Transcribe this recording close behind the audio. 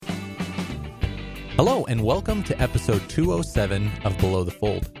Hello and welcome to episode 207 of Below the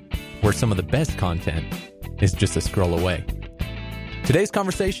Fold, where some of the best content is just a scroll away. Today's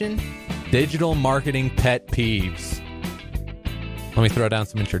conversation, digital marketing pet peeves. Let me throw down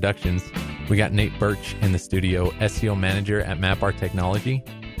some introductions. We got Nate Birch in the studio, SEO manager at MapR Technology.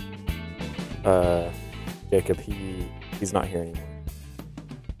 Jacob, he's not here anymore.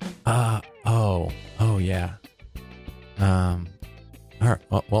 Oh yeah. All right.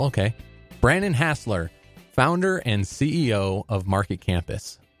 Well, okay. Brandon Hassler, founder and CEO of Market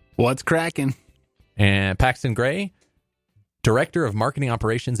Campus. What's cracking? And Paxton Gray, director of marketing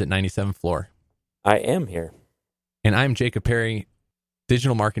operations at 97 Floor. I am here. And I'm Jacob Perry,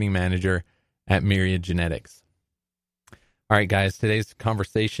 digital marketing manager at Myriad Genetics. All right, guys, today's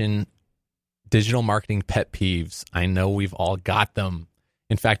conversation, digital marketing pet peeves. I know we've all got them.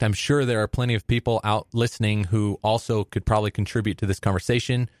 In fact, I'm sure there are plenty of people out listening who also could probably contribute to this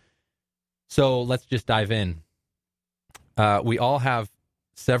conversation. So let's just dive in. We all have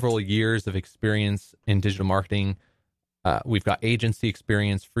several years of experience in digital marketing. We've got agency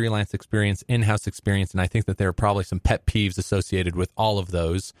experience, freelance experience, in-house experience, and I think that there are probably some pet peeves associated with all of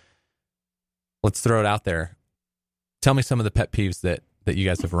those. Let's throw it out there. Tell me some of the pet peeves that you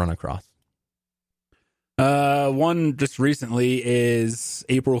guys have run across. One just recently is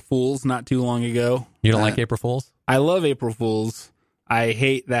April Fools, not too long ago. You don't like April Fools? I love April Fools. I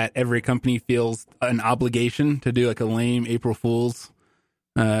hate that every company feels an obligation to do like a lame April Fool's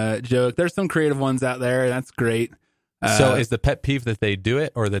joke. There's some creative ones out there. That's great. So is the pet peeve that they do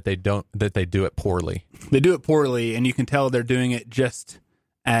it or that they do it poorly? They do it poorly, and you can tell they're doing it just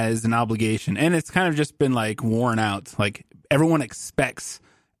as an obligation. And it's kind of just been like worn out. Like everyone expects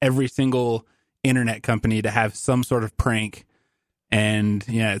every single internet company to have some sort of prank. And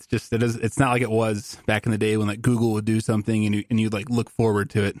yeah, it's not like it was back in the day when like Google would do something and you like look forward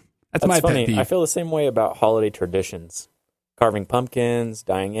to it. That's my funny. pet peeve. I feel the same way about holiday traditions. Carving pumpkins,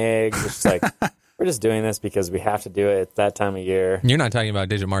 dyeing eggs. It's just like, we're just doing this because we have to do it at that time of year. You're not talking about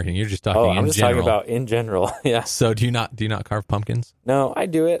digital marketing. You're just talking I'm just general. talking about in general. Yeah. So do you not carve pumpkins? No, I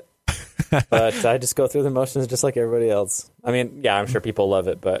do it. But I just go through the motions just like everybody else. I mean, yeah, I'm sure people love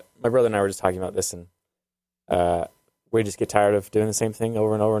it, but my brother and I were just talking about this, and we just get tired of doing the same thing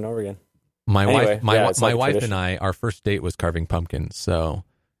over and over and over again. My wife tradition. and I, our first date was carving pumpkins, so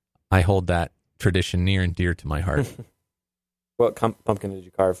I hold that tradition near and dear to my heart. What pumpkin did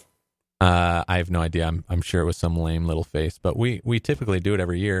you carve? I have no idea. I'm sure it was some lame little face, but we typically do it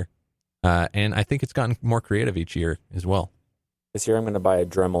every year, and I think it's gotten more creative each year as well. This year I'm going to buy a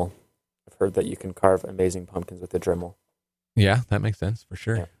Dremel. I've heard that you can carve amazing pumpkins with a Dremel. Yeah, that makes sense for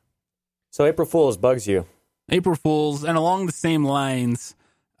sure. Yeah. So April Fool's bugs you. April Fools, and along the same lines,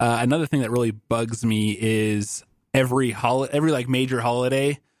 another thing that really bugs me is every like major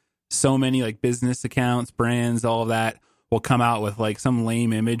holiday, so many like business accounts, brands, all of that will come out with like some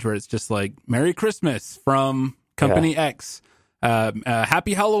lame image where it's just like Merry Christmas from Company X,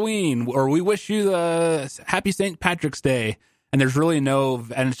 Happy Halloween, or we wish you the Happy St. Patrick's Day, and there's really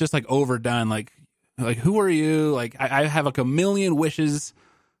and it's just like overdone. Like who are you? Like I have like a million wishes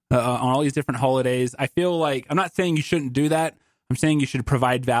on all these different holidays. I feel like, I'm not saying you shouldn't do that. I'm saying you should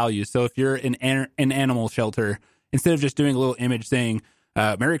provide value. So if you're an animal shelter, instead of just doing a little image saying,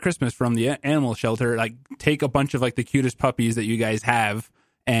 Merry Christmas from the animal shelter, like take a bunch of like the cutest puppies that you guys have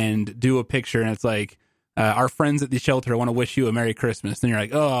and do a picture. And it's like, our friends at the shelter want to wish you a Merry Christmas. Then you're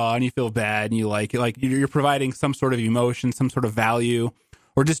like, oh, and you feel bad. And you like you're providing some sort of emotion, some sort of value,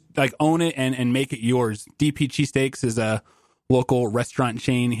 or just like own it and make it yours. DP Cheesesteaks is a local restaurant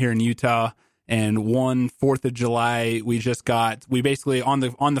chain here in Utah, and one 4th of July we basically on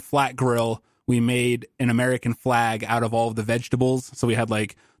the flat grill we made an American flag out of all of the vegetables. So we had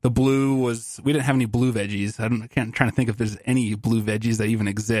like we didn't have any blue veggies. I'm trying to think if there's any blue veggies that even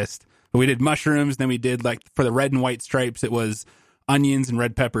exist, but we did mushrooms. Then we did like for the red and white stripes it was onions and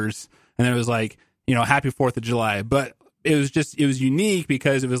red peppers, and then it was like, Happy 4th of July. But it was unique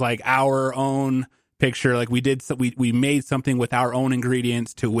because it was like our own picture. Like we made something with our own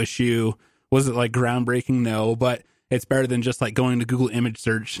ingredients to wish you. Was it like groundbreaking? No, but it's better than just like going to Google image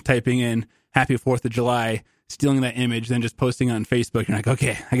search, typing in Happy 4th of July, stealing that image, then just posting it on Facebook. You're like,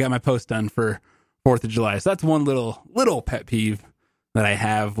 okay, I got my post done for 4th of July. So that's one little pet peeve that I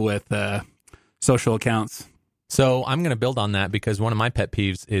have with social accounts. So I'm going to build on that because one of my pet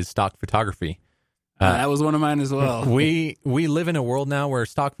peeves is stock photography. That was one of mine as well. We live in a world now where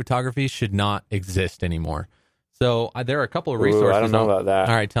stock photography should not exist anymore. So there are a couple of resources. Ooh, I don't know about that.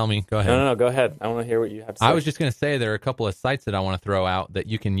 All right, tell me. Go ahead. No, go ahead. I want to hear what you have to say. I was just going to say there are a couple of sites that I want to throw out that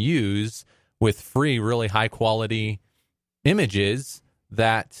you can use with free, really high quality images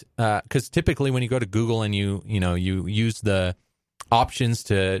that because typically when you go to Google and you use the options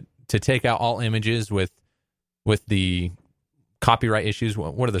to take out all images with the copyright issues,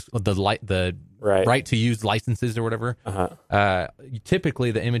 what are the right to use licenses or whatever,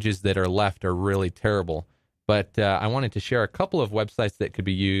 typically the images that are left are really terrible. But I wanted to share a couple of websites that could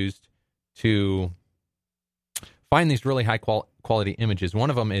be used to find these really high quality images. One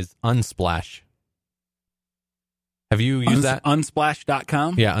of them is Unsplash. Have you used that?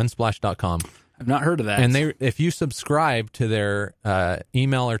 Unsplash.com? Yeah, unsplash.com. I've not heard of that. And if you subscribe to their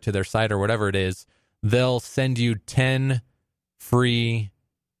email or to their site or whatever it is, they'll send you 10 free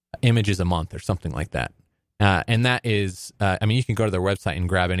images a month or something like that. And that is, you can go to their website and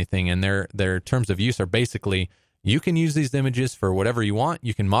grab anything, and their terms of use are basically, you can use these images for whatever you want.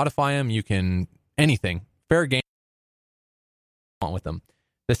 You can modify them. You can anything. Fair game with them.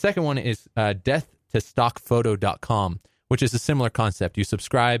 The second one is deathtostockphoto.com, which is a similar concept. You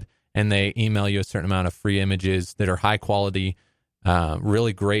subscribe, and they email you a certain amount of free images that are high quality,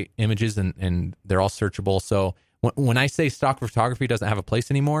 really great images, and they're all searchable. So when I say stock photography doesn't have a place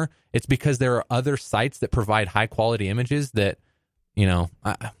anymore, it's because there are other sites that provide high quality images that, to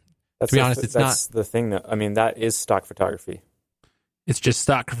be honest, that's the thing that, that is stock photography. It's just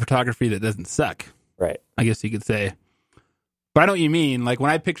stock photography that doesn't suck. Right. I guess you could say. But I know what you mean. Like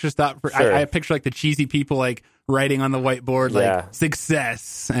when I picture stock, I picture like the cheesy people like writing on the whiteboard like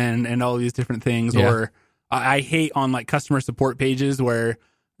success and all these different things. Yeah. Or I hate on like customer support pages where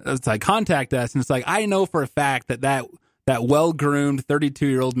it's like contact us, and it's like I know for a fact that well-groomed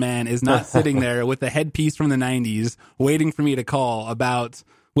 32-year-old man is not sitting there with a headpiece from the 90s waiting for me to call about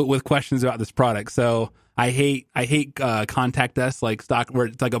with questions about this product. So I hate contact us like stock where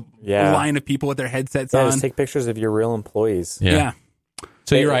it's like a line of people with their headsets on. Just take pictures of your real employees. Yeah.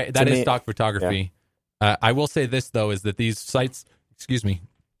 So you're right. That is stock photography. Yeah. I will say this though, is that these sites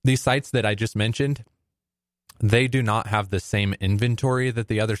that I just mentioned, they do not have the same inventory that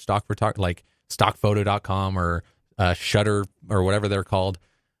the other stock photography, like stockphoto.com or Shutter or whatever they're called.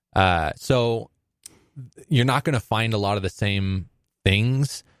 So you're not going to find a lot of the same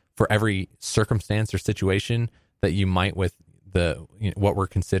things for every circumstance or situation that you might with what we're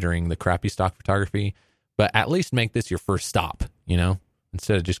considering the crappy stock photography. But at least make this your first stop,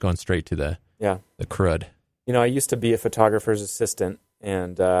 instead of just going straight to the crud. I used to be a photographer's assistant,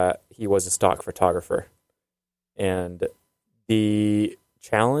 and he was a stock photographer. And the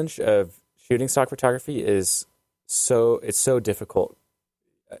challenge of shooting stock photography is so difficult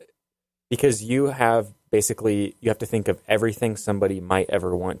because you have to think of everything somebody might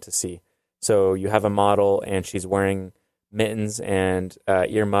ever want to see. So you have a model and she's wearing mittens and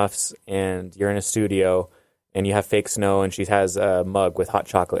earmuffs, and you're in a studio and you have fake snow and she has a mug with hot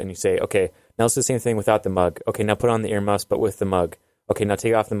chocolate, and you say, okay, now it's the same thing without the mug. Okay, now put on the earmuffs but with the mug. Okay, now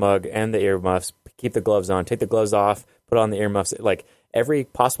take off the mug and the earmuffs, keep the gloves on, take the gloves off, put on the earmuffs. Like every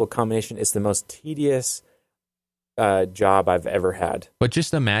possible combination is the most tedious job I've ever had. But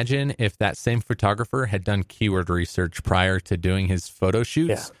just imagine if that same photographer had done keyword research prior to doing his photo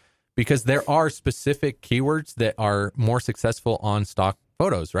shoots, because there are specific keywords that are more successful on stock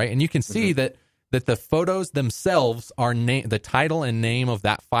photos, right? And you can see that the photos themselves are the title and name of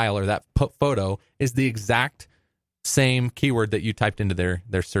that file or that photo is the exact same keyword that you typed into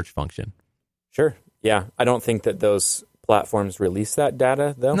their search function. Sure. Yeah. I don't think that those platforms release that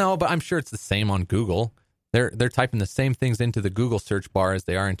data, though. No, but I'm sure it's the same on Google. They're typing the same things into the Google search bar as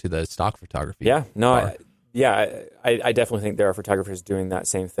they are into the stock photography. Yeah. No. I definitely think there are photographers doing that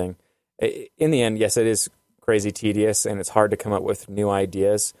same thing. In the end, yes, it is crazy tedious, and it's hard to come up with new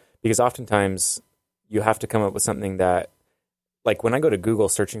ideas because oftentimes you have to come up with something that, like when I go to Google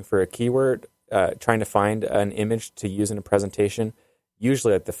searching for a keyword, trying to find an image to use in a presentation,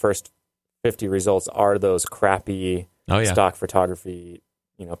 usually like the first 50 results are those crappy stock photography,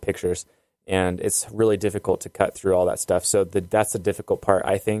 pictures. And it's really difficult to cut through all that stuff. So that's the difficult part,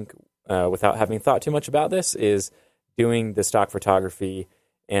 I think, without having thought too much about this, is doing the stock photography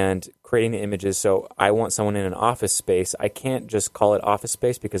and creating the images. So I want someone in an office space. I can't just call it office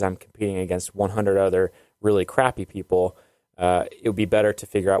space because I'm competing against 100 other really crappy people. It would be better to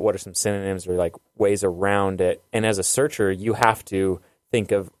figure out what are some synonyms or like ways around it. And as a searcher, you have to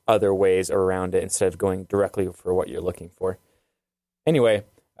think of other ways around it instead of going directly for what you're looking for. Anyway,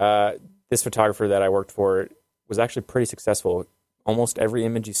 this photographer that I worked for was actually pretty successful. Almost every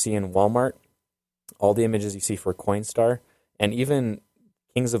image you see in Walmart, all the images you see for Coinstar, and even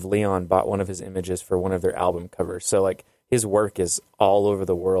Kings of Leon bought one of his images for one of their album covers. So like his work is all over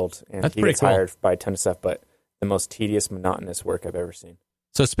the world, and he gets hired by a ton of stuff, but the most tedious, monotonous work I've ever seen.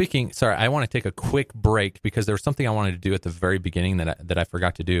 So sorry, I want to take a quick break because there was something I wanted to do at the very beginning that I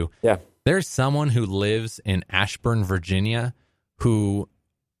forgot to do. Yeah. There's someone who lives in Ashburn, Virginia, who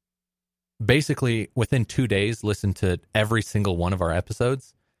basically within 2 days listened to every single one of our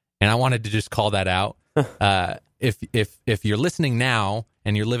episodes, and I wanted to just call that out. If you're listening now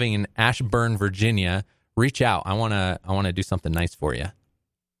and you're living in Ashburn, Virginia, reach out. I want to do something nice for you.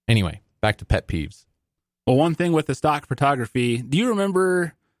 Anyway, back to pet peeves. Well, one thing with the stock photography, do you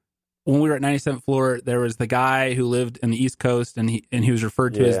remember when we were at 97th floor, there was the guy who lived in the East Coast and he was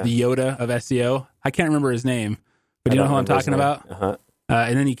referred to as the Yoda of SEO? I can't remember his name, but you know who I'm talking about? Uh-huh.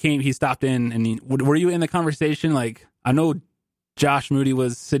 And then he stopped in and were you in the conversation? Like, I know Josh Moody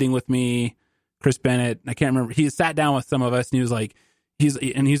was sitting with me, Chris Bennett. I can't remember. He sat down with some of us and he was like,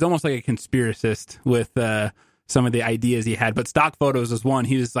 he's almost like a conspiracist with, some of the ideas he had, but stock photos was one.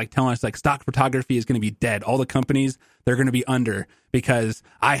 He was like telling us like stock photography is going to be dead. All the companies, they're going to be under because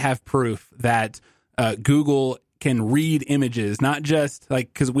I have proof that Google can read images, not just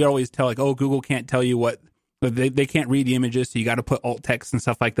like, because we always tell like, oh, Google can't tell you what, they can't read the images, so you got to put alt text and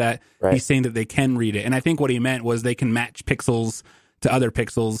stuff like that. Right. He's saying that they can read it. And I think what he meant was they can match pixels to other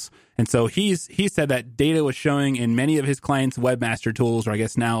pixels. And so he said that data was showing in many of his clients' webmaster tools, or I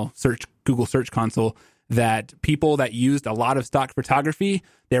guess now Google Search Console, that people that used a lot of stock photography,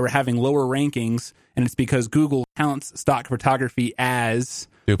 they were having lower rankings, and it's because Google counts stock photography as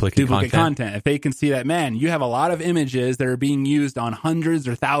duplicate content. If they can see that, man, you have a lot of images that are being used on hundreds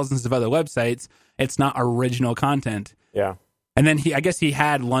or thousands of other websites, it's not original content. Yeah. And then I guess he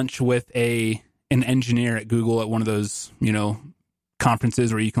had lunch with an engineer at Google at one of those,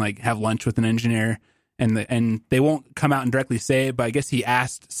 conferences where you can like have lunch with an engineer. And they won't come out and directly say it, but I guess he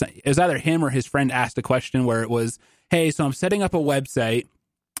asked, it was either him or his friend asked a question where it was, hey, so I'm setting up a website.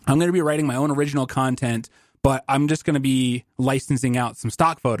 I'm going to be writing my own original content, but I'm just going to be licensing out some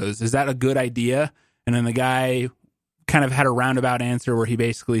stock photos. Is that a good idea? And then the guy kind of had a roundabout answer where he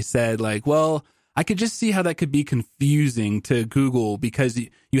basically said like, well, I could just see how that could be confusing to Google because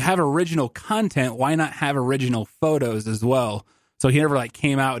you have original content. Why not have original photos as well? So he never like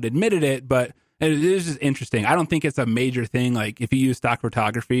came out and admitted it, but it is just interesting. I don't think it's a major thing. Like if you use stock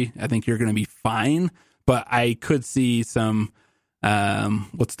photography, I think you're going to be fine. But I could see some,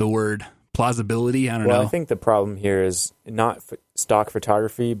 what's the word? Plausibility. I don't know. Well, I think the problem here is not stock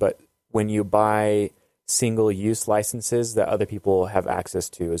photography, but when you buy single-use licenses that other people have access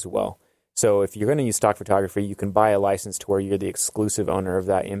to as well. So if you're going to use stock photography, you can buy a license to where you're the exclusive owner of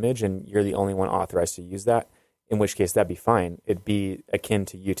that image and you're the only one authorized to use that. In which case, that'd be fine. It'd be akin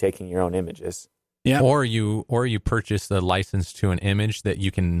to you taking your own images. Yeah. Or you purchase the license to an image that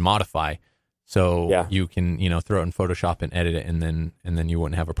you can modify, so you can throw it in Photoshop and edit it, and then you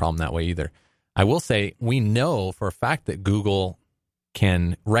wouldn't have a problem that way either. I will say we know for a fact that Google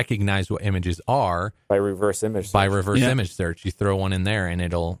can recognize what images are by reverse image search. Image search. You throw one in there, and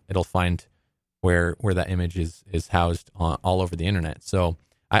it'll find where that image is housed all over the internet. So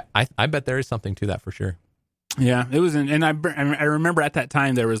I bet there is something to that for sure. Yeah, it was, and I remember at that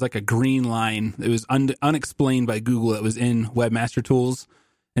time there was like a green line. It was unexplained by Google. That was in Webmaster Tools,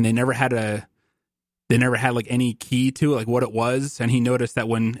 and they never had like any key to it, like what it was. And he noticed that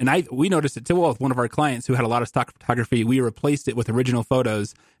we noticed it too. Well, with one of our clients who had a lot of stock photography, we replaced it with original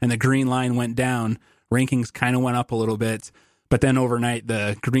photos, and the green line went down. Rankings kind of went up a little bit. But then overnight,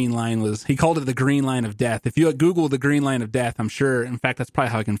 the green line he called it the green line of death. If you Google the green line of death, I'm sure, in fact, that's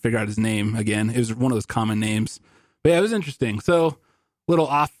probably how I can figure out his name again. It was one of those common names. But yeah, it was interesting. So, little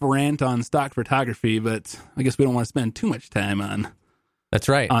off rant on stock photography, but I guess we don't want to spend too much time on That's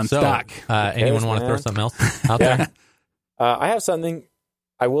right. On stock. Anyone want to throw something else out there? I have something.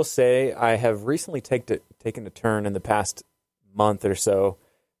 I will say I have recently taken a turn in the past month or so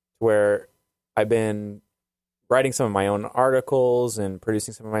where I've been writing some of my own articles and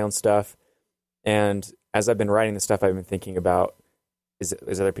producing some of my own stuff. And as I've been writing the stuff, I've been thinking about, is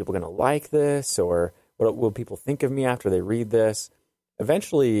other people going to like this? Or what will people think of me after they read this?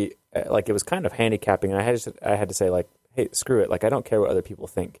 Eventually, like, it was kind of handicapping. And I had to say, like, hey, screw it. Like, I don't care what other people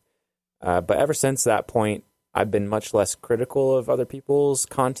think. But ever since that point, I've been much less critical of other people's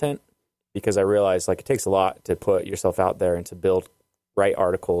content because I realized, like, it takes a lot to put yourself out there and to write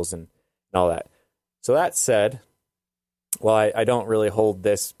articles and all that. So that said, while I don't really hold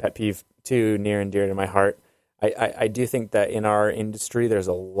this pet peeve too near and dear to my heart, I do think that in our industry there's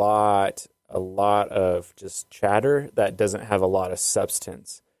a lot of just chatter that doesn't have a lot of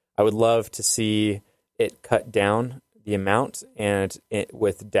substance. I would love to see it cut down the amount and it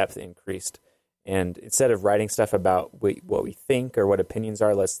with depth increased. And instead of writing stuff about what we think or what opinions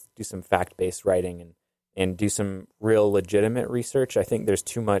are, let's do some fact-based writing and do some real legitimate research. I think there's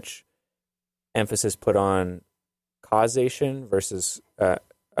too much emphasis put on causation versus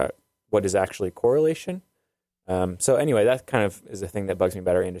what is actually correlation. So anyway, that kind of is a thing that bugs me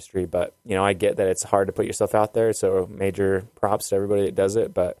about our industry. But, I get that it's hard to put yourself out there. So major props to everybody that does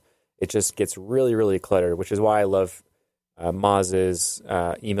it. But it just gets really, really cluttered, which is why I love Moz's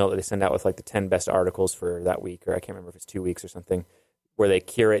email that they send out with like the 10 best articles for that week, or I can't remember if it's 2 weeks or something, where they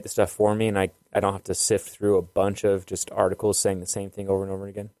curate the stuff for me, and I don't have to sift through a bunch of just articles saying the same thing over and over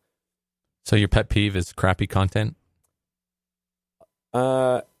again. So your pet peeve is crappy content?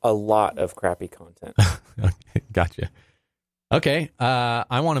 A lot of crappy content. Okay, gotcha. Okay,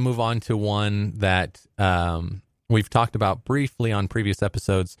 I want to move on to one that we've talked about briefly on previous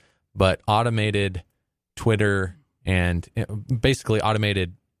episodes, but automated Twitter and basically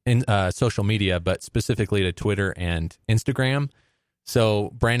automated social media, but specifically to Twitter and Instagram.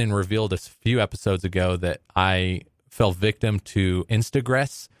 So Brandon revealed a few episodes ago that I fell victim to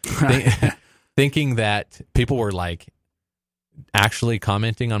Instagress, thinking that people were like actually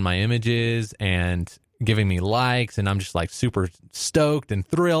commenting on my images and giving me likes, and I'm just like super stoked and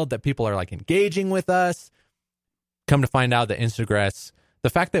thrilled that people are like engaging with us. Come to find out that Instagress, the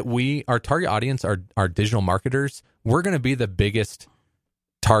fact that our target audience are digital marketers, we're going to be the biggest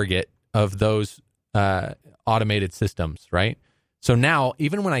target of those automated systems, right? So now,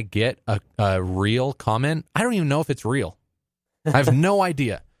 even when I get a real comment, I don't even know if it's real. I have no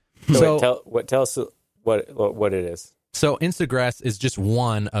idea. Tell us what it is. So Instagress is just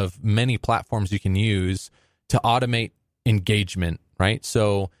one of many platforms you can use to automate engagement, right?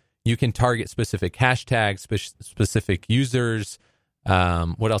 So you can target specific hashtags, specific users.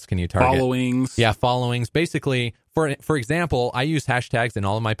 What else can you target? Followings. Yeah, followings. Basically, for example, I use hashtags in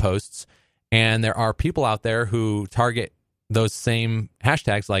all of my posts, and there are people out there who target those same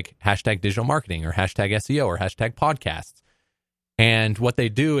hashtags, like hashtag digital marketing or hashtag SEO or hashtag podcasts. And what they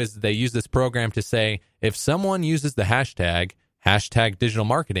do is they use this program to say, if someone uses the hashtag digital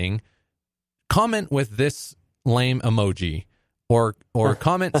marketing, comment with this lame emoji, or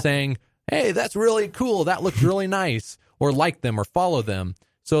comment saying, hey, that's really cool, that looks really nice, or like them or follow them,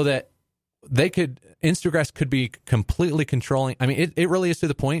 so that Instagress could be completely controlling. I mean, it really is to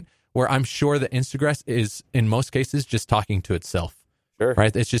the point where I'm sure that Instagress is, in most cases, just talking to itself. Sure.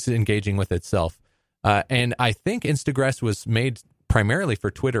 Right? It's just engaging with itself. And I think Instagress was made primarily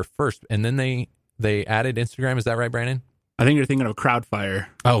for Twitter first, and then they added Instagram. Is that right, Brandon? I think you're thinking of Crowdfire.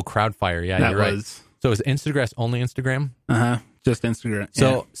 Oh, Crowdfire. Yeah, that you're right. was. So is Instagress only Instagram? Just Instagram.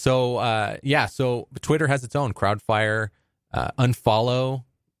 So Twitter has its own Crowdfire, Unfollow.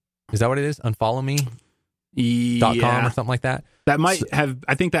 Is that what it is? Unfollow me? .com or something like that. That might have.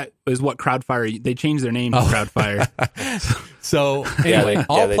 I think that is what Crowdfire. They changed their name to Crowdfire. So anyway,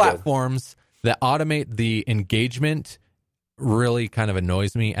 they platforms that automate the engagement really kind of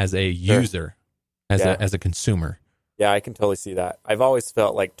annoys me as a user, as a consumer. Yeah, I can totally see that. I've always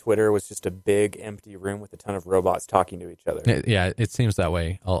felt like Twitter was just a big empty room with a ton of robots talking to each other. Yeah, it seems that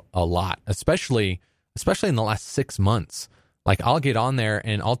way a lot, especially in the last 6 months. Like, I'll get on there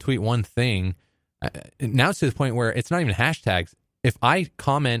and I'll tweet one thing. Now it's to the point where it's not even hashtags. If I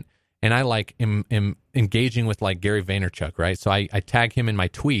comment and I like am engaging with like Gary Vaynerchuk, right? So I tag him in my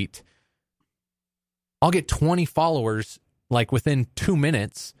tweet, I'll get 20 followers like within 2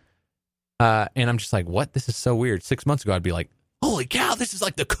 minutes. And I'm just like, what? This is so weird. 6 months ago, I'd be like, holy cow, this is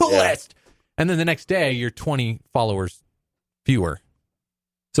like the coolest. Yeah. And then the next day, you're 20 followers fewer.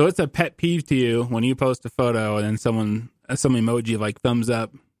 So it's a pet peeve to you when you post a photo and then some emoji of like thumbs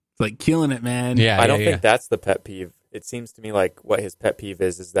up. It's like killing it, man. Yeah, I don't think that's the pet peeve. It seems to me like what his pet peeve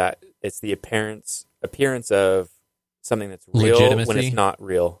is that it's the appearance of something that's real when it's not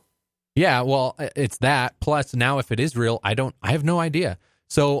real. Yeah, well, it's that. Plus, now if it is real, I have no idea.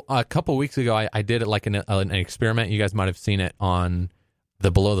 So a couple weeks ago, I did like an experiment. You guys might have seen it on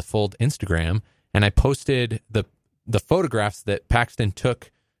the Below the Fold Instagram, and I posted the photographs that Paxton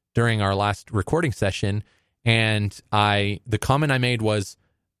took during our last recording session. And the comment I made was,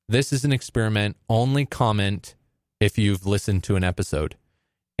 "This is an experiment. Only comment if you've listened to an episode."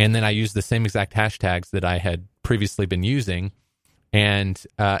 And then I used the same exact hashtags that I had previously been using, and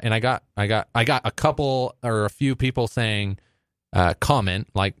I got a couple or a few people saying, comment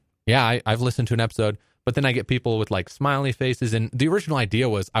like, "Yeah, I've listened to an episode." But then I get people with like smiley faces, and the original idea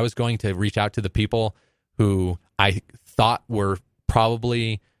was I was going to reach out to the people who I thought were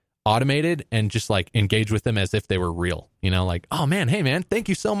probably automated and just like engage with them as if they were real, like, "Oh man, hey man, thank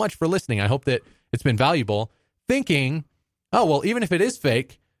you so much for listening. I hope that it's been valuable." Thinking, oh, well, even if it is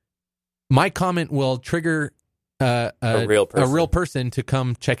fake, my comment will trigger a real person to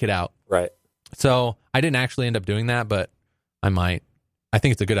come check it out. Right. So I didn't actually end up doing that, but I might. I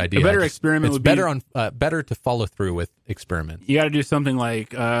think it's a good idea. A better experiment it's would better be better to follow through with experiments. you got to do something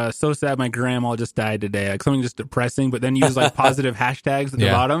like so sad my grandma just died today, like something just depressing, but then use like positive hashtags at the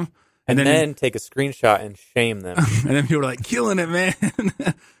bottom. And then take a screenshot and shame them. And then people are like, killing it, man.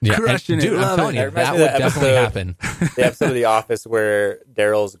 Yeah, Crushing dude, it. I'm Love telling it. you, that would definitely happen. The episode of The Office where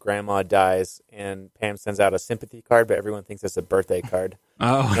Daryl's grandma dies and Pam sends out a sympathy card, but everyone thinks it's a birthday card.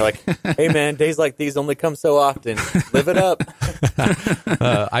 Oh. And they're like, hey, man, days like these only come so often. Live it up.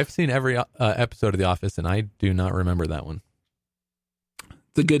 I've seen every episode of The Office, and I do not remember that one.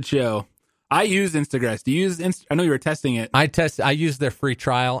 It's a good show. I use Instagram. Do you use I know you were testing it. I use their free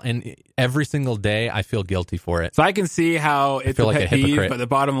trial, and every single day I feel guilty for it. So I can see how it's feel a like pet a peeve, hypocrite. but the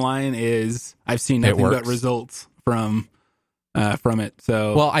bottom line is I've seen nothing but works. results from it.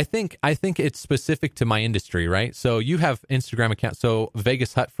 So Well, I think it's specific to my industry, right? So you have Instagram accounts. So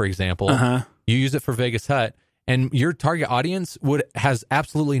Vegas Hut, for example, you use it for Vegas Hut, and your target audience has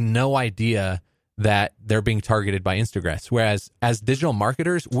absolutely no idea that they're being targeted by Instagram. Whereas as digital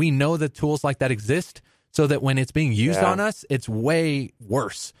marketers, we know that tools like that exist, so that when it's being used on us, it's way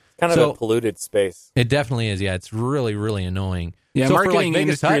worse. Kind of a polluted space. It definitely is. Yeah, it's really, really annoying. Yeah, so marketing for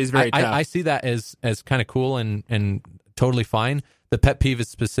Vegas industry Hut, is very tough. I see that as kind of cool and totally fine. The pet peeve is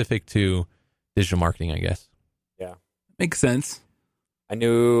specific to digital marketing, I guess. Yeah. Makes sense. I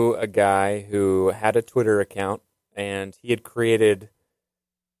knew a guy who had a Twitter account, and he had created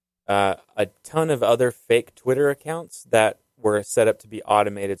a ton of other fake Twitter accounts that were set up to be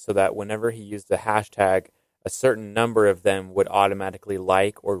automated so that whenever he used a hashtag, a certain number of them would automatically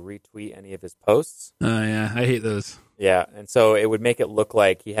like or retweet any of his posts. Oh, yeah. I hate those. Yeah, and so it would make it look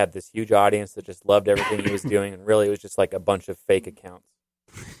like he had this huge audience that just loved everything he was doing, and really it was just like a bunch of fake accounts.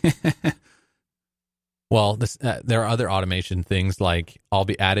 Well, there are other automation things, like I'll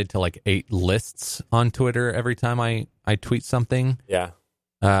be added to like 8 lists on Twitter every time I tweet something. Yeah.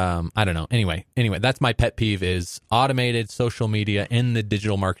 I don't know. Anyway, that's my pet peeve, is automated social media in the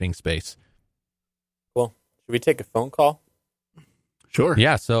digital marketing space. Cool. Should we take a phone call? Sure.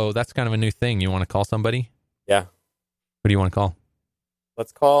 Yeah, so that's kind of a new thing. You want to call somebody? Yeah. What do you want to call?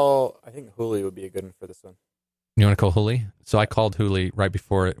 Let's call, I think Huli would be a good one for this one. You want to call Huli? So I called Huli right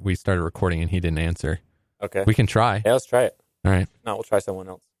before we started recording, and he didn't answer. Okay. We can try. Yeah, let's try it. All right. No, we'll try someone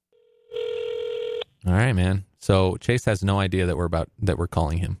else. All right, man. So Chase has no idea that we're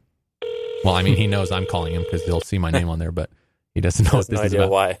calling him. Well, I mean, he knows I'm calling him because he'll see my name on there, but he doesn't know what this no is idea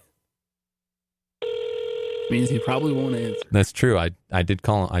about. why. Means he probably won't answer. That's true. I did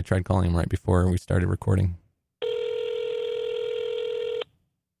call him. I tried calling him right before we started recording.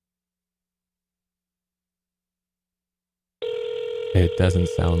 It doesn't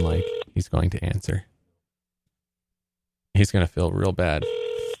sound like he's going to answer. He's going to feel real bad.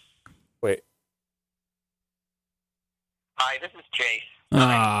 Wait. Hi, this is Chase.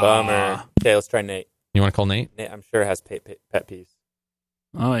 Bummer. Okay, let's try Nate. You want to call Nate? Nate, I'm sure has pet peeves.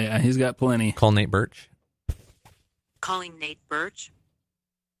 Oh, yeah. He's got plenty. Call Nate Birch. Calling Nate Birch.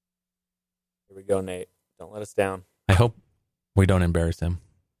 Here we go, Nate. Don't let us down. I hope we don't embarrass him.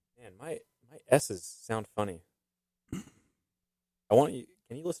 Man, my S's sound funny. I want you.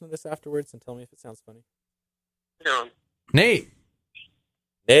 Can you listen to this afterwards and tell me if it sounds funny? Yeah. Nate.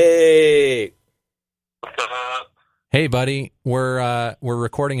 Nate. What's up? Hey, buddy. We're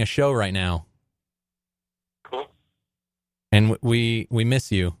recording a show right now, Cool. and we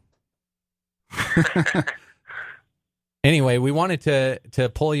miss you. Anyway, we wanted to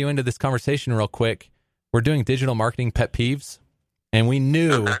pull you into this conversation real quick. We're doing digital marketing pet peeves, and we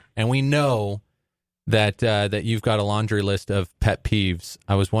knew and we know that you've got a laundry list of pet peeves.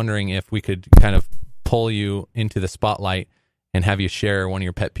 I was wondering if we could kind of pull you into the spotlight and have you share one of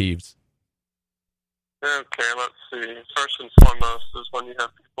your pet peeves. Okay, let's see. First and foremost is when you have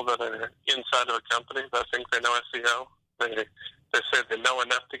people that are inside of a company that think they know SEO. They say they know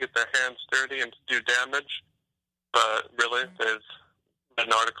enough to get their hands dirty and to do damage, but really they've read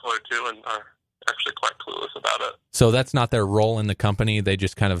an article or two and are actually quite clueless about it. So that's not their role in the company. They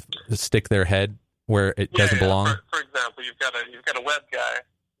just kind of stick their head where it doesn't belong. For example, you've got a web guy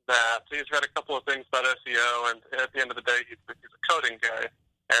that he's read a couple of things about SEO, and at the end of the day, he's a coding guy,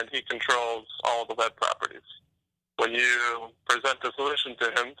 and he controls all the web properties. When you present a solution to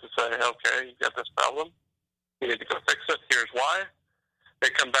him to say, okay, you've got this problem, you need to go fix it, here's why, they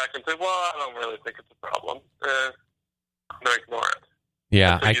come back and say, well, I don't really think it's a problem. I'm going to ignore it.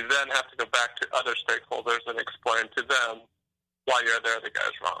 Yeah, So you then have to go back to other stakeholders and explain to them why you're the other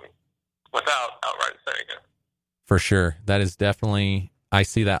guy's wrong, without outright saying it. for sure. That is definitely, I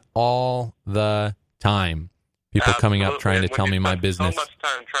see that all the time People coming up Absolutely. trying to And when tell you me my spend business. So much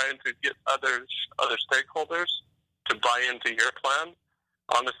time trying to get other stakeholders to buy into your plan.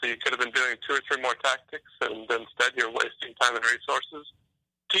 Honestly, you could have been doing 2 or 3 more tactics, and instead you're wasting time and resources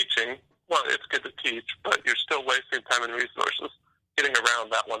teaching. Well, it's good to teach, but you're still wasting time and resources getting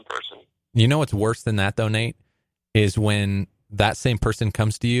around that one person. You know what's worse than that, though, Nate? Is when that same person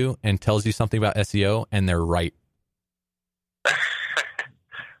comes to you and tells you something about SEO and they're right.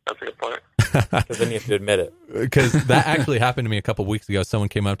 That's a good point. Because then you have to admit it. Because that actually happened to me a couple of weeks ago. Someone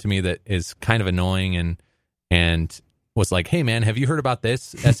came up to me that is kind of annoying and was like, "Hey, man, have you heard about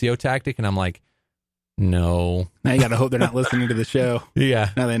this SEO tactic?" And I'm like, "No." Now you got to hope they're not listening to the show.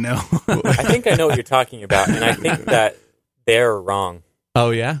 Yeah. Now they know. I think I know what you're talking about, and I think that they're wrong. Oh,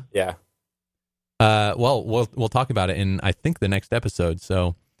 yeah? Yeah. Well, we'll talk about it in, I think, the next episode.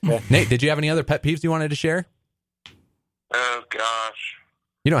 So, Okay. Nate, did you have any other pet peeves you wanted to share? Oh gosh,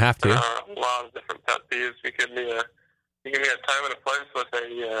 You don't have there to. are a lot of different pet peeves. You give me a time and a place with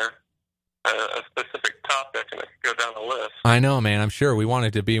a specific topic, and I could go down a list. I know, man. I'm sure we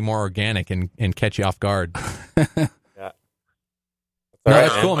wanted to be more organic and catch you off guard. Yeah. No, All right,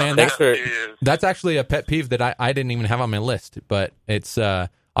 that's cool, man. Thanks for. That's actually a pet peeve that I didn't even have on my list, but it's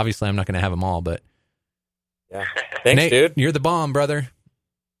obviously I'm not going to have them all. But Yeah. Thanks, Nate, dude. you're the bomb, brother.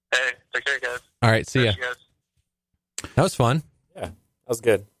 Hey, take care, guys. All right, see ya. Thanks, guys. That was fun. That was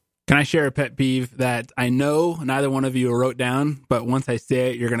good. Can I share a pet peeve that I know neither one of you wrote down, but once I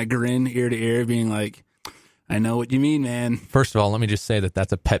say it, you're going to grin ear to ear, being like, I know what you mean, man. First of all, let me just say that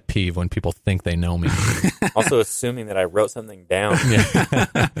that's a pet peeve when people think they know me. Also, assuming that I wrote something down. Yeah.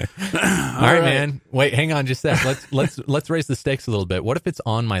 All right, man. Wait, hang on just a sec. Let's raise the stakes a little bit. What if it's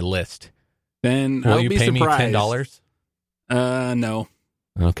on my list? Then Will I'll you be pay surprised. me $10? No.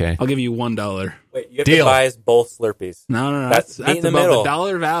 Okay. I'll give you $1. Wait, you have Deal. to buy us both Slurpees. No. That's That's in the above middle. the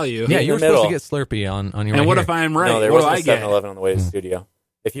dollar value. Yeah, in you were the supposed to middle. get Slurpee on your And right what here. if I'm right? No, there What do wasn't I a get? 7-Eleven on the way to the studio.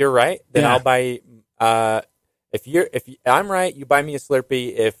 If you're right, then Yeah. I'll buy. If I'm right, you buy me a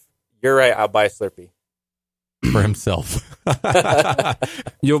Slurpee. If you're right, I'll buy a Slurpee. For himself.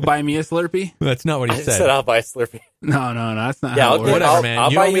 You'll buy me a Slurpee? That's not what I he just said. said I'll buy a Slurpee. No, that's not Yeah, how I'll it get- works. Whatever, I'll- man.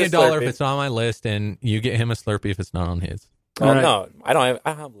 I'll you buy owe you me a $1 if Slurpee. it's on my list, and you get him a Slurpee if it's not on his. Oh All right. no, I don't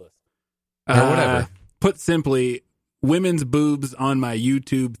have a list. Or whatever. Put simply, women's boobs on my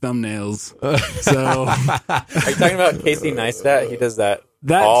YouTube thumbnails. So Are you talking about Casey Neistat? He does that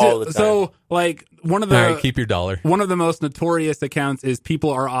that all the time. so like one of All the right, keep your $1. one of the most notorious accounts is People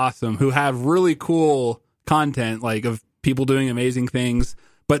Are Awesome, who have really cool content, like of people doing amazing things,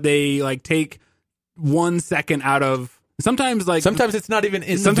 but they like take 1 second out of sometimes Sometimes it's not even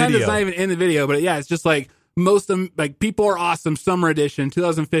in the sometimes video. it's not even in the video, but yeah, it's just like most of them, like People Are Awesome Summer Edition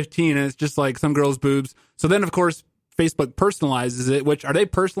 2015, and it's just like some girl's boobs. So then, of course, Facebook personalizes it. Which are they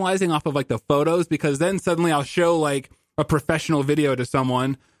personalizing off of like the photos? Because then suddenly I'll show like a professional video to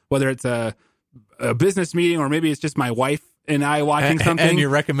someone, whether it's a business meeting or maybe it's just my wife and I watching something. And your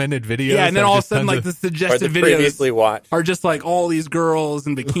recommended videos. Yeah, and then are all of a just sudden, tons like the or the suggested videos previously watched. are just like all these girls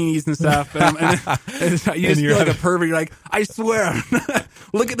in bikinis and stuff. And you just you're feel like a pervert. You're like, I swear,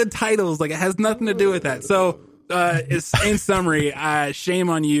 look at the titles. Like it has nothing to do with that. So, in summary, shame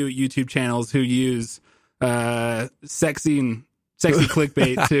on you, YouTube channels who use sexy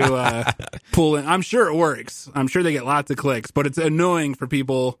clickbait to pull in. I'm sure it works. I'm sure they get lots of clicks, but it's annoying for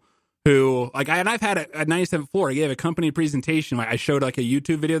people who like I've had at 97 Floor. I gave a company presentation. I showed like a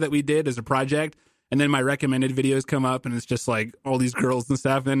YouTube video that we did as a project, and then my recommended videos come up, and it's just like all these girls and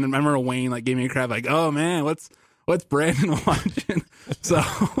stuff. And then I remember Wayne like gave me a crap like, "Oh man, what's Brandon watching?" So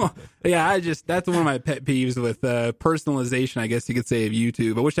yeah, that's one of my pet peeves with personalization, I guess you could say, of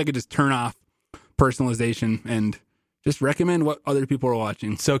YouTube. I wish I could just turn off personalization and just recommend what other people are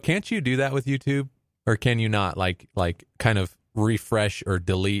watching. So can't you do that with YouTube, or can you not? Like kind of refresh or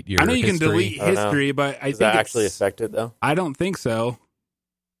delete your. I know you history? can delete I don't know. history, but I Does think that it's actually affect it though? I don't think so.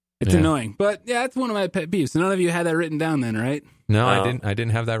 It's Yeah. annoying, but yeah, it's one of my pet peeves. So none of you had that written down, then, right? No, I No. didn't. I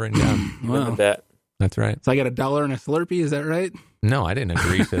didn't have that written down. Wow. Remember that? That's right. So I got $1 and a Slurpee. Is that right? No, I didn't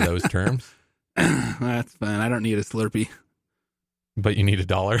agree to those terms. That's fine. I don't need a Slurpee. But you need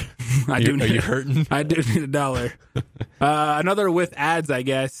 $1. I You- do. Are you hurting? I do need $1. Another with ads, I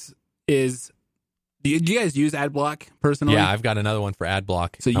guess, is do you guys use AdBlock personally? Yeah, I've got another one for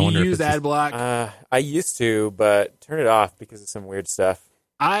AdBlock. So I you wonder if use it's just- AdBlock. I used to, but turn it off because of some weird stuff.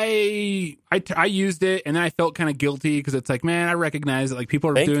 I used it, and then I felt kind of guilty because it's like, man, I recognize that like people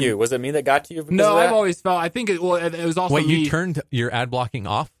are Thank doing. you. Was it me that got to you? Because No, of that? I've always felt. I think it was also Wait, me. you turned your ad blocking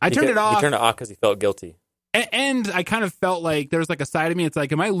off? I turned it off. You turned it off because he felt guilty. And I kind of felt like there's like a side of me. It's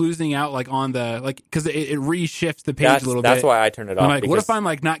like, am I losing out like on the like because it reshifts the page a little That's bit. why I turned it off. I'm like, what because if I'm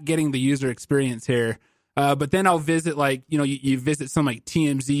like not getting the user experience here? But then I'll visit you visit some like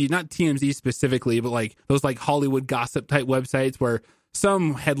TMZ, not TMZ specifically, but like those like Hollywood gossip type websites where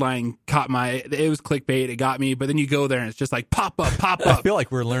some headline caught it was clickbait, it got me, but then you go there and it's just like pop up. I feel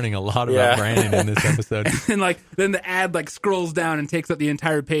like we're learning a lot about Brandon in this episode. And then the ad like scrolls down and takes up the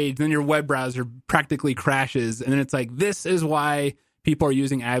entire page. Then your web browser practically crashes. And then it's like, this is why people are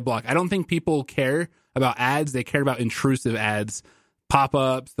using ad block. I don't think people care about ads. They care about intrusive ads,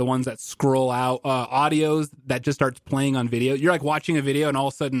 pop-ups, the ones that scroll out, audios that just starts playing on video. You're like watching a video and all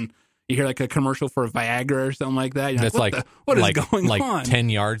of a sudden you hear like a commercial for Viagra or something like that. You're That's what is going like on? 10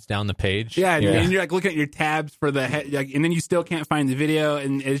 yards down the page. Yeah, and you're like looking at your tabs for the head, and then you still can't find the video,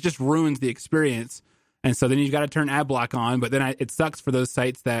 and it just ruins the experience. And so then you've got to turn ad block on. But then it sucks for those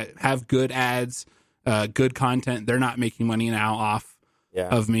sites that have good ads, good content. They're not making money now off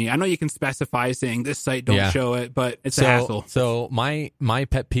of me. I know you can specify saying this site don't show it, but it's a hassle. So my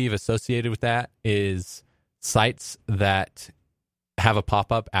pet peeve associated with that is sites that have a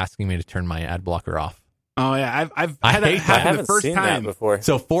pop-up asking me to turn my ad blocker off. Oh yeah, I've had that happen the first time before.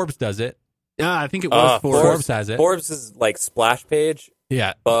 So Forbes does it. Yeah, I think it was Forbes has it. Forbes is like splash page.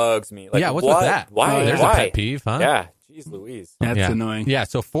 Yeah, bugs me. Like, what's with that? Why? There's Why? a pet peeve, huh? Yeah, jeez Louise. That's annoying. Yeah,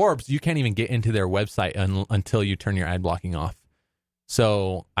 so Forbes, you can't even get into their website until you turn your ad blocking off.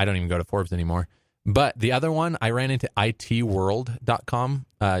 So I don't even go to Forbes anymore. But the other one, I ran into itworld.com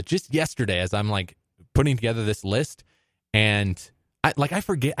just yesterday as I'm like putting together this list, and I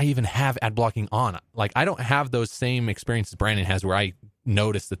forget I even have ad blocking on. Like, I don't have those same experiences Brandon has where I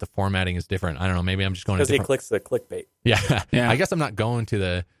notice that the formatting is different. I don't know. Maybe I'm just going to because he clicks the clickbait. Yeah. I guess I'm not going to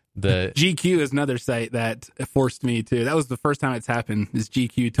the GQ is another site that forced me to. That was the first time it's happened. Is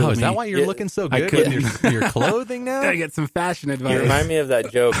GQ told me? Is that why you're looking so good with your clothing now? I get some fashion advice. You remind me of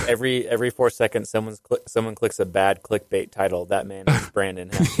that joke. Every 4 seconds, someone clicks a bad clickbait title. That man is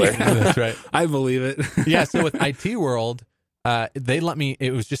Brandon Hessler. That's right. I believe it. Yeah. So with IT World, they let me.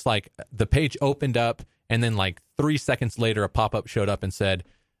 It was just like the page opened up, and then like 3 seconds later, a pop-up showed up and said,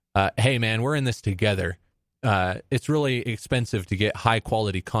 "Hey, man, we're in this together. It's really expensive to get high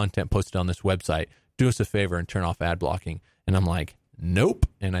quality content posted on this website. Do us a favor and turn off ad blocking." And I'm like, nope.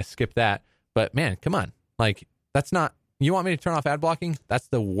 And I skipped that. But man, come on. Like, that's not, you want me to turn off ad blocking? That's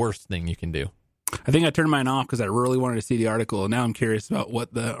the worst thing you can do. I think I turned mine off because I really wanted to see the article. And now I'm curious about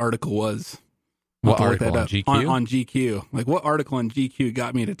what the article was. What article on GQ? On GQ. Like, what article on GQ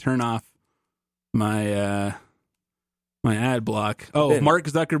got me to turn off my my ad block? Oh, Mark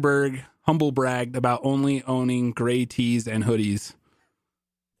Zuckerberg humble bragged about only owning gray tees and hoodies.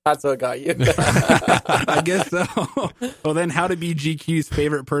 That's what got you. I guess so. Well, then how to be GQ's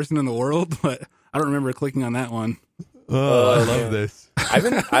favorite person in the world, but I don't remember clicking on that one. Oh, I love this.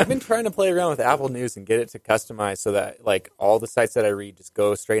 I've been trying to play around with Apple News and get it to customize so that like all the sites that I read just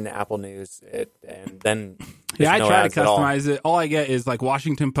go straight into Apple News, and then I try to customize it. All I get is like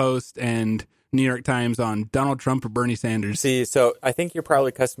Washington Post and New York Times on Donald Trump or Bernie Sanders. See, so I think you're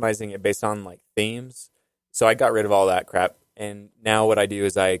probably customizing it based on like themes. So I got rid of all that crap, and now what I do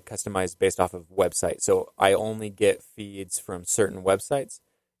is I customize based off of website. So I only get feeds from certain websites,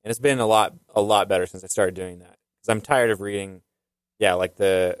 and it's been a lot better since I started doing that. Because I'm tired of reading, like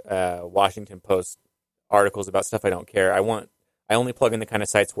the Washington Post articles about stuff I don't care. I only plug in the kind of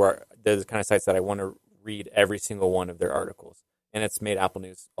sites that I want to read every single one of their articles, and it's made Apple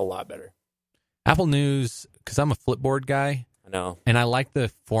News a lot better. Apple News, because I'm a Flipboard guy. I know, and I like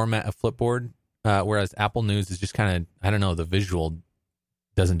the format of Flipboard, whereas Apple News is just kind of, I don't know, the visual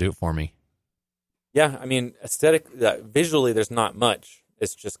doesn't do it for me. Yeah, I mean, visually, there's not much.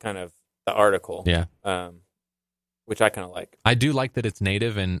 It's just kind of the article. Yeah. Which I kind of like. I do like that it's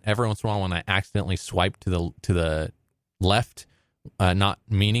native, and every once in a while when I accidentally swipe to the left, not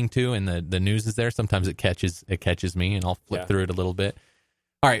meaning to, and the news is there, sometimes it catches me, and I'll flip through it a little bit.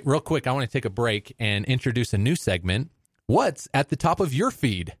 All right, real quick, I want to take a break and introduce a new segment. What's at the top of your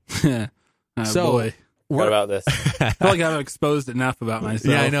feed? Boy. What about this? I feel like I've exposed enough about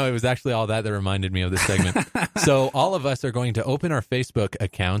myself. Yeah, I know. It was actually all that reminded me of this segment. So all of us are going to open our Facebook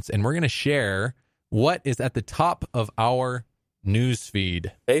accounts, and we're going to share what is at the top of our news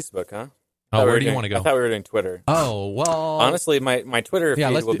feed. Facebook, huh? Oh, where do you want to go? I thought we were doing Twitter. Oh, well. Honestly, my Twitter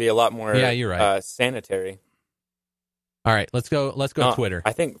feed will be a lot more you're right. Sanitary. All right, let's go Twitter.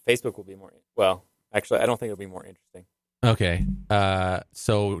 I think Facebook will be more, actually, I don't think it'll be more interesting. Okay.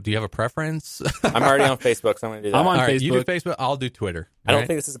 So do you have a preference? I'm already on Facebook, so I'm going to do that. I'm on All right, Facebook. You do Facebook, I'll do Twitter. I don't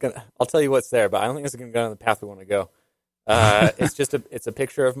think this is going to, I'll tell you what's there, but I don't think this is going to go down the path we want to go. It's a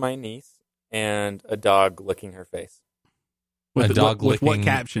picture of my niece and a dog licking her face. With what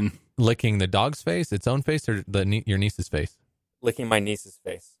caption? Licking the dog's face, its own face, or your niece's face? Licking my niece's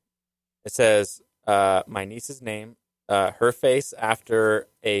face. It says, my niece's name, her face after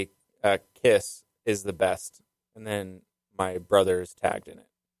a kiss is the best, and then my brother's tagged in it.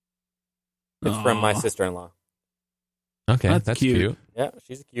 It's from my Aw. sister-in-law. Okay, That's that's cute. cute. Yeah,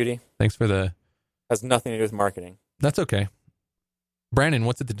 she's a cutie. Thanks for the. Has nothing to do with marketing. That's okay. Brandon,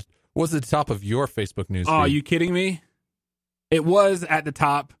 what's at the top of your Facebook news? Oh, are feed? you kidding me? It was at the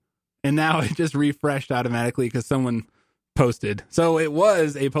top, and now it just refreshed automatically because someone posted. So it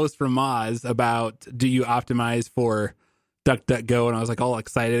was a post from Moz about, do you optimize for DuckDuckGo? And I was like all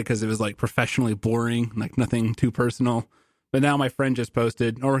excited because it was like professionally boring, like nothing too personal. But now my friend just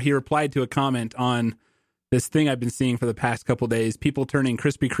posted, or he replied to a comment on this thing I've been seeing for the past couple days, people turning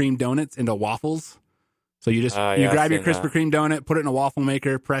Krispy Kreme donuts into waffles. So you just Yeah, you I've grab your seen Krispy that. Kreme donut, put it in a waffle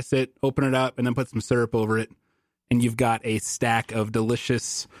maker, press it, open it up, and then put some syrup over it. And you've got a stack of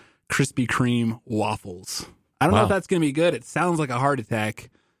delicious Krispy Kreme waffles. I don't know Wow. if that's going to be good. It sounds like a heart attack.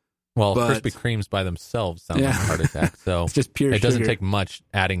 Well, but- Krispy Kremes by themselves sound like Yeah. a heart attack. So It's just pure it doesn't sugar. take much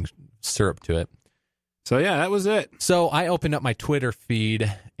adding syrup to it. So yeah, that was it. So I opened up my Twitter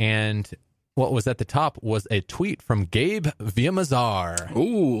feed, and what was at the top was a tweet from Gabe Villamazar.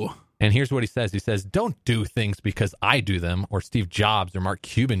 Ooh. And here's what he says. He says, "Don't do things because I do them, or Steve Jobs or Mark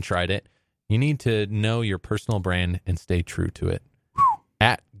Cuban tried it. You need to know your personal brand and stay true to it."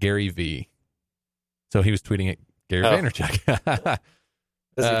 At Gary V. So he was tweeting at Gary Oh. Vaynerchuk.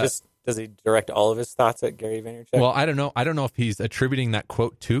 Does he direct all of his thoughts at Gary Vaynerchuk? Well, I don't know. I don't know if he's attributing that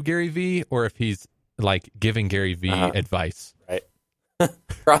quote to Gary V or if he's like giving Gary V advice. right.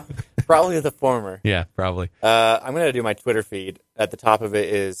 Probably the former. Yeah, probably. I'm going to do my Twitter feed. At the top of it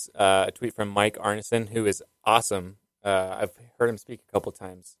is a tweet from Mike Arneson, who is awesome. I've heard him speak a couple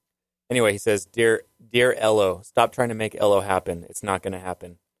times. Anyway, he says, Dear Ello, stop trying to make Ello happen. It's not going to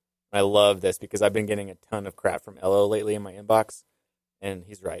happen. I love this because I've been getting a ton of crap from Ello lately in my inbox, and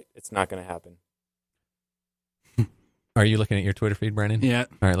he's right. It's not going to happen. Are you looking at your Twitter feed, Brandon? Yeah.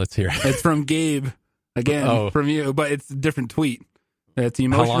 All right, let's hear it. It's from Gabe again Oh. from you, but it's a different tweet. It's How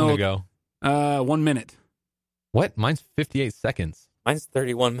emotional. long ago? 1 minute. What? Mine's 58 seconds. Mine's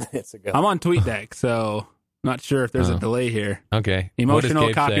 31 minutes ago. I'm on TweetDeck, so not sure if there's Oh. a delay here. Okay. Emotional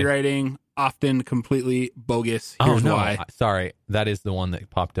What does Gabe say? copywriting, often completely bogus. Oh, Here's no. why. Sorry. That is the one that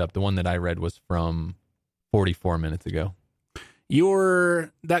popped up. The one that I read was from 44 minutes ago.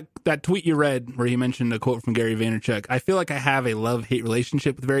 That tweet you read where he mentioned a quote from Gary Vaynerchuk, I feel like I have a love-hate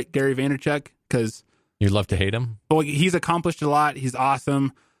relationship with Gary Vaynerchuk because You love to hate him? he's accomplished a lot. He's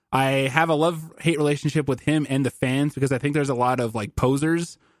awesome. I have a love-hate relationship with him and the fans because I think there's a lot of like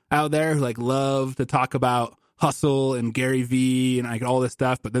posers out there who like love to talk about hustle and Gary V and like all this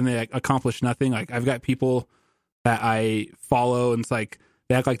stuff, but then they like, accomplish nothing. Like I've got people that I follow and it's like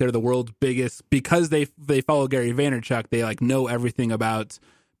they act like they're the world's biggest because they follow Gary Vaynerchuk. They like know everything about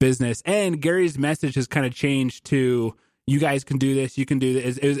business, and Gary's message has kind of changed to you guys can do this, you can do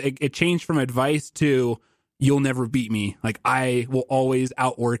this. It changed from advice to you'll never beat me. Like I will always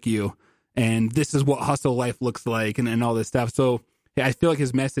outwork you, and this is what hustle life looks like, and all this stuff. So yeah, I feel like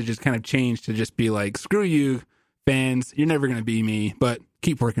his message has kind of changed to just be like, screw you, fans, you're never gonna beat me, but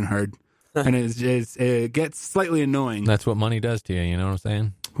keep working hard. And it gets slightly annoying. That's what money does to you. You know what I'm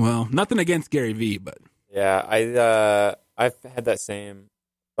saying? Well, nothing against Gary V, but Yeah, I've had that same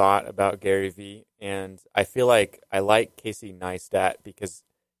thought about Gary V, and I feel like I like Casey Neistat because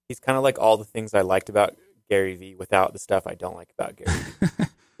he's kind of like all the things I liked about Gary V without the stuff I don't like about Gary V.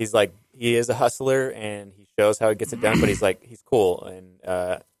 He's like, he is a hustler and he shows how he gets it done, but he's cool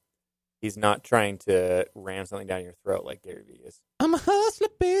and he's not trying to ram something down your throat like Gary V is. I'm a hustler,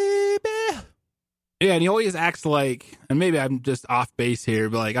 baby. yeah, and he always acts like, and maybe I'm just off base here,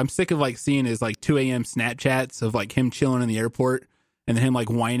 but like I'm sick of like seeing his like 2 a.m. Snapchats of like him chilling in the airport and then him like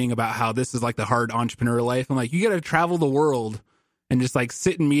whining about how this is like the hard entrepreneur life. I'm like, you got to travel the world and just like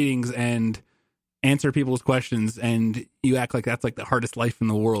sit in meetings and answer people's questions, and you act like that's like the hardest life in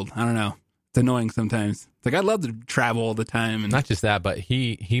the world. I don't know. It's annoying sometimes. It's like I'd love to travel all the time, and Not just that, but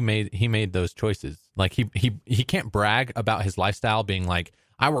he made those choices. Like he can't brag about his lifestyle being like,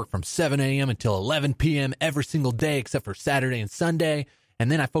 I work from 7 a.m. until 11 p.m. every single day except for Saturday and Sunday,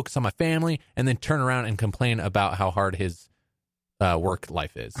 and then I focus on my family, and then turn around and complain about how hard his work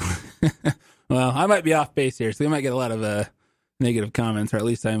life is. well, I might be off base here, so we might get a lot of negative comments, or at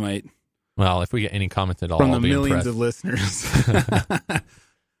least I might. Well, if we get any comments at all, From I'll the be millions impressed. of listeners.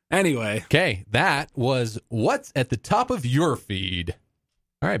 Anyway, Okay, that was what's at the top of your feed.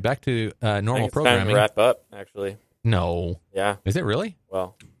 All right, back to I think normal it's time programming. to wrap up, actually. No, Yeah, is it really?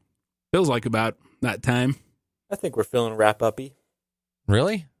 well, feels like about that time. I think we're feeling wrap-uppy.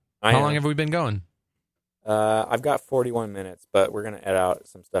 Really? I How am. long have we been going? I've got 41 minutes, but we're going to edit out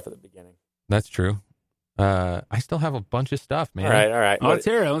some stuff at the beginning. That's true. I still have a bunch of stuff, man. All right. Oh, let's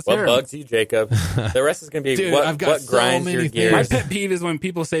hear it. Let's What hear it. bugs you, Jacob? The rest is going to be Dude, what, I've got what so grinds many your things. My gears. pet peeve is when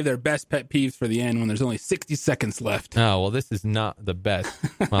people save their best pet peeves for the end when there's only 60 seconds left. Oh, well, this is not the best.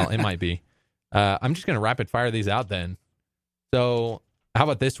 Well, it might be. I'm just going to rapid fire these out then. So, how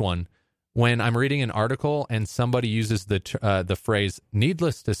about this one? When I'm reading an article and somebody uses the phrase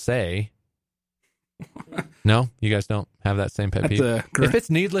 "needless to say," no, you guys don't have that same pet That's peeve. If it's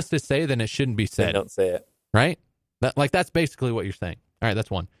needless to say, then it shouldn't be Then said, don't say it. right? That's basically what you're saying. All right,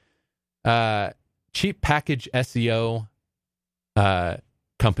 that's one. Cheap package SEO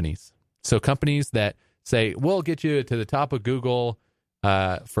companies. So companies that say we'll get you to the top of Google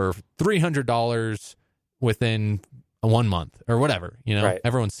for $300 within 1 month or whatever. You know, Right.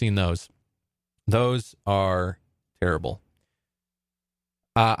 Everyone's seen those. Those are terrible.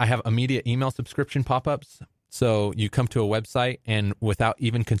 I have immediate email subscription pop-ups. So you come to a website and without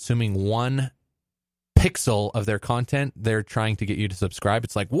even consuming one pixel of their content, they're trying to get you to subscribe.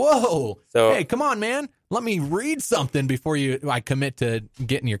 It's like, whoa, So- hey, come on, man. Let me read something before I commit to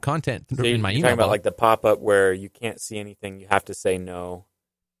getting your content So in my you're email. talking about box. like the pop-up where you can't see anything. You have to say no.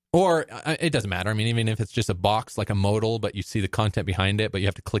 Or it doesn't matter. I mean, even if it's just a box like a modal, but you see the content behind it, but you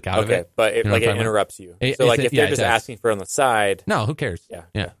have to click out of Okay, it. but You know what I'm it talking about? interrupts you. It- So like it's- if yeah, they're it just does. asking for on the side, No, who cares?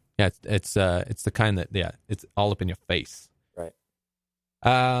 yeah. It's the kind that it's all up in your face. Right.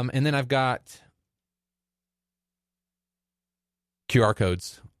 And then I've got QR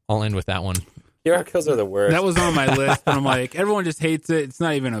codes. I'll end with that one. QR codes are the worst. That was on my list, but I'm like, everyone just hates it. It's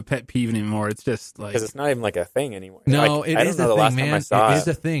not even a pet peeve anymore. It's just like, because it's not even like a thing anymore. No, Like, it I is don't know a the thing, last man. time I saw It is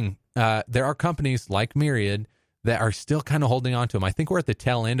a thing. There are companies like Myriad that are still kind of holding on to them. I think we're at the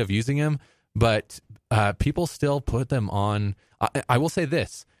tail end of using them, but people still put them on. I will say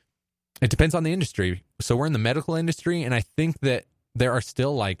this. It depends on the industry. So we're in the medical industry, and I think that there are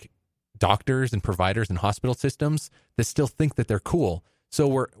still like doctors and providers and hospital systems that still think that they're cool. So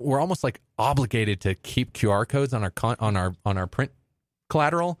we're almost like obligated to keep QR codes on our print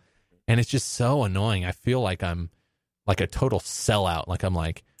collateral, and it's just so annoying. I feel like I'm like a total sellout. Like I'm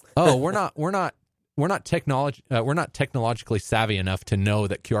like, oh, we're not technologically savvy enough to know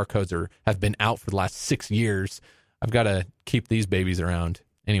that QR codes have been out for the last 6 years. I've got to keep these babies around.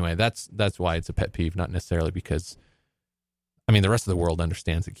 Anyway, that's why it's a pet peeve, not necessarily because, I mean, the rest of the world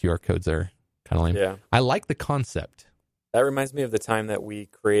understands that QR codes are kind of lame. Yeah. I like the concept. That reminds me of the time that we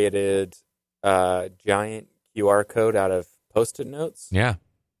created a giant QR code out of Post-it notes Yeah.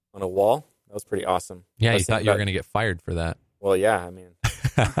 on a wall. That was pretty awesome. Yeah, I you was thought thinking you were about- going to get fired for that. Well, yeah. I mean, it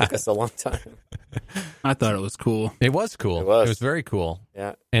took us a long time. I thought it was cool. It was cool. It was. very cool.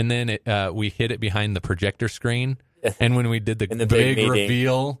 Yeah. And then we hid it behind the projector screen. And when we did the, In the big big meeting.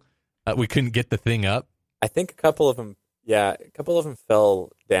 reveal, we couldn't get the thing up. I think a couple of them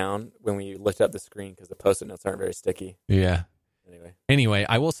fell down when we lifted up the screen because the Post-it notes aren't very sticky. Yeah. Anyway,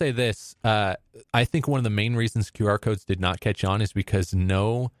 I will say this. I think one of the main reasons QR codes did not catch on is because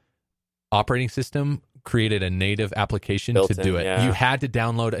no operating system created a native application Built to do in, it. yeah. You had to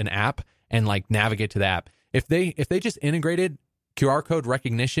download an app and like navigate to the app. If they just integrated QR code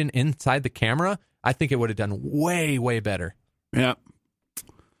recognition inside the camera, I think it would have done way, way better. Yeah.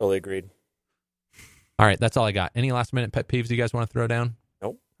 totally agreed. All right, that's all I got. Any last minute pet peeves you guys want to throw down?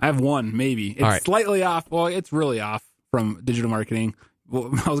 I have one, maybe. It's All right. slightly off. Well, it's really off from digital marketing.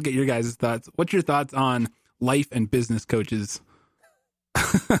 Well, I'll get your guys' thoughts. What's your thoughts on life and business coaches?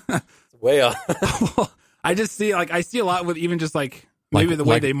 It's way off. I just see I see a lot with even just maybe the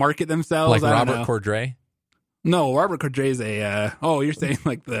way they market themselves. Like I don't Robert know. Cordray? No, Robert Cordray's you're saying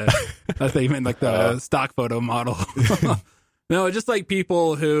like the I thought you meant like the stock photo model. No, just like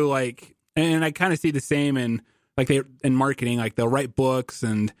people who and I kind of see the same in marketing. Like they'll write books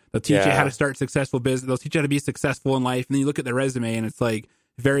and they'll teach you how to start successful business. They'll teach you how to be successful in life. And then you look at their resume and it's like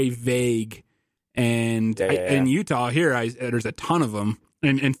very vague. And in Utah here, there's a ton of them.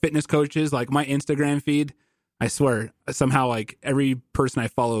 And fitness coaches, like my Instagram feed, I swear somehow every person I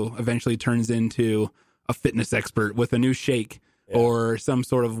follow eventually turns into a fitness expert with a new shake or some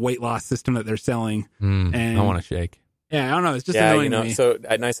sort of weight loss system that they're selling. And I want to shake. Yeah, I don't know. It's just annoying to me. So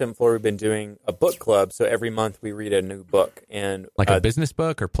at Nice and Floor, we've been doing a book club. So every month we read a new book, and Like a business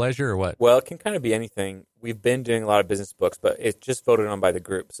book or pleasure or what? well, it can kind of be anything. We've been doing a lot of business books, but it's just voted on by the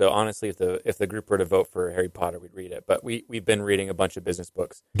group. So honestly, if the group were to vote for Harry Potter, we'd read it. But we've been reading a bunch of business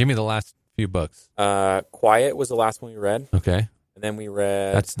books. Give me the last few books. Quiet was the last one we read, Okay. and then we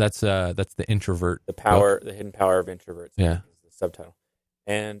read That's the introvert. the hidden power of introverts. Yeah. is the subtitle.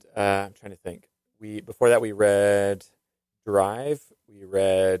 And I'm trying to think. Before that we read Drive. We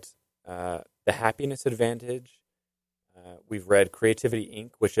read The Happiness Advantage. We've read Creativity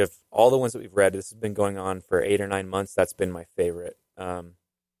Inc., which of all the ones that we've read, this has been going on for 8 or 9 months. That's been my favorite. And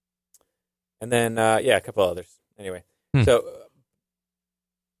then, a couple others. Anyway, so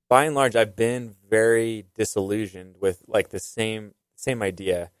by and large, I've been very disillusioned with like the same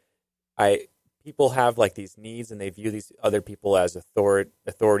idea. People have like these needs and they view these other people as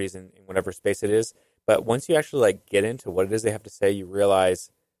authorities in whatever space it is. But once you actually like get into what it is they have to say, you realize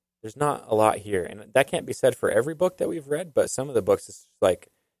there's not a lot here. And that can't be said for every book that we've read, but some of the books, it's like,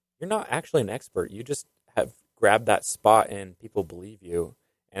 you're not actually an expert. You just have grabbed that spot and people believe you.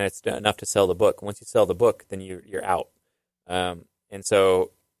 And it's enough to sell the book. Once you sell the book, then you're out. And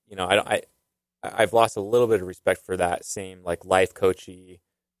so, I've lost a little bit of respect for that same like life coachy,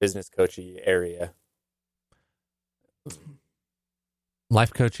 business coachy area.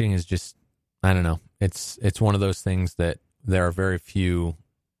 Life coaching is just, I don't know. It's one of those things that there are very few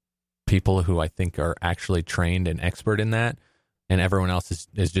people who I think are actually trained and expert in that, and everyone else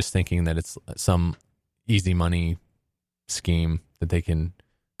is just thinking that it's some easy money scheme that they can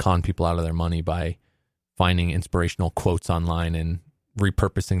con people out of their money by finding inspirational quotes online and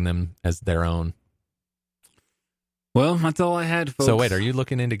repurposing them as their own. Well, that's all I had, folks. So wait, are you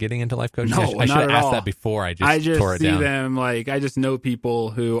looking into getting into life coaching? No, I should have not at asked all. that before. I just tore it see down. them like I just know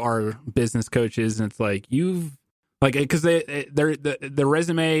people who are business coaches, and it's like because the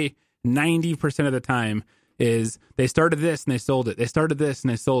resume 90% of the time is they started this and they sold it. They started this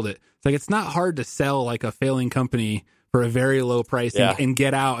and they sold it. It's like it's not hard to sell like a failing company for a very low price and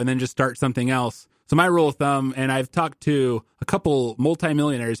get out and then just start something else. So my rule of thumb, and I've talked to a couple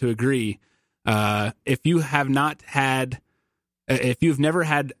multimillionaires who agree, if you've never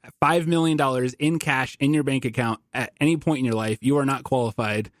had $5 million in cash in your bank account at any point in your life, you are not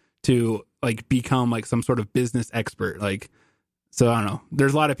qualified to like become like some sort of business expert. Like, so I don't know.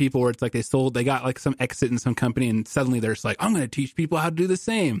 There's a lot of people where it's like they got like some exit in some company and suddenly they're just like, I'm going to teach people how to do the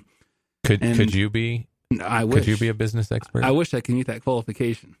same. Could you be? I wish. Could you be a business expert? I wish I could meet that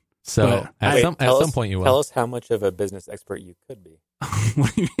qualification. So at some point you will. Tell us how much of a business expert you could be.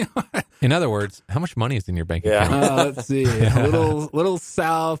 What do you mean? In other words, how much money is in your bank account? Let's see. A little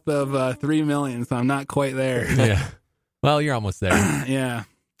south of 3 million, so I'm not quite there. Yeah. Well, you're almost there. Yeah.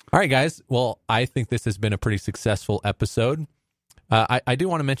 All right, guys. Well, I think this has been a pretty successful episode. I do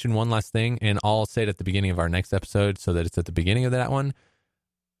want to mention one last thing, and I'll say it at the beginning of our next episode so that it's at the beginning of that one.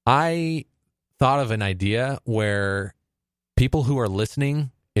 I thought of an idea where people who are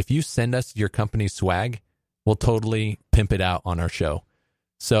listening, if you send us your company's swag, we'll totally pimp it out on our show.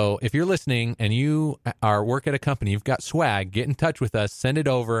 So if you're listening and you work at a company, you've got swag, get in touch with us, send it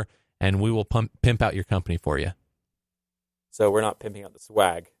over, and we will pimp out your company for you. So we're not pimping out the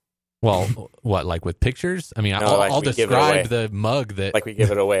swag. Well, what, like with pictures? I mean, No, I'll describe the mug that... Like we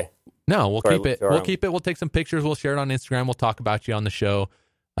give it away. No, we'll keep it. We'll keep it. We'll take some pictures. We'll share it on Instagram. We'll talk about you on the show,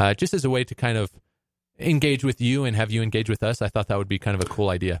 just as a way to kind of engage with you and have you engage with us. I thought that would be kind of a cool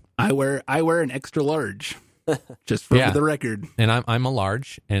idea. I wear an extra large, just for the record. And I'm a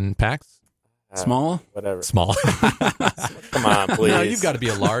large. And Pax? Small? Whatever. Small. Come on, please. No, you've got to be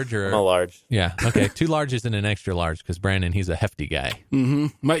a large or... I'm a large. Yeah. Okay. 2 large isn't an extra large because Brandon, he's a hefty guy. Mm-hmm.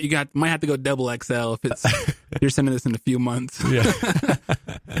 Might have to go double XL if you're sending this in a few months. Yeah.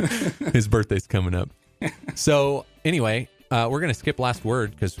 His birthday's coming up. So anyway, we're going to skip last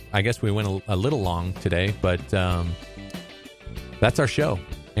word because I guess we went a little long today, but that's our show,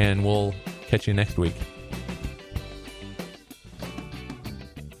 and we'll catch you next week.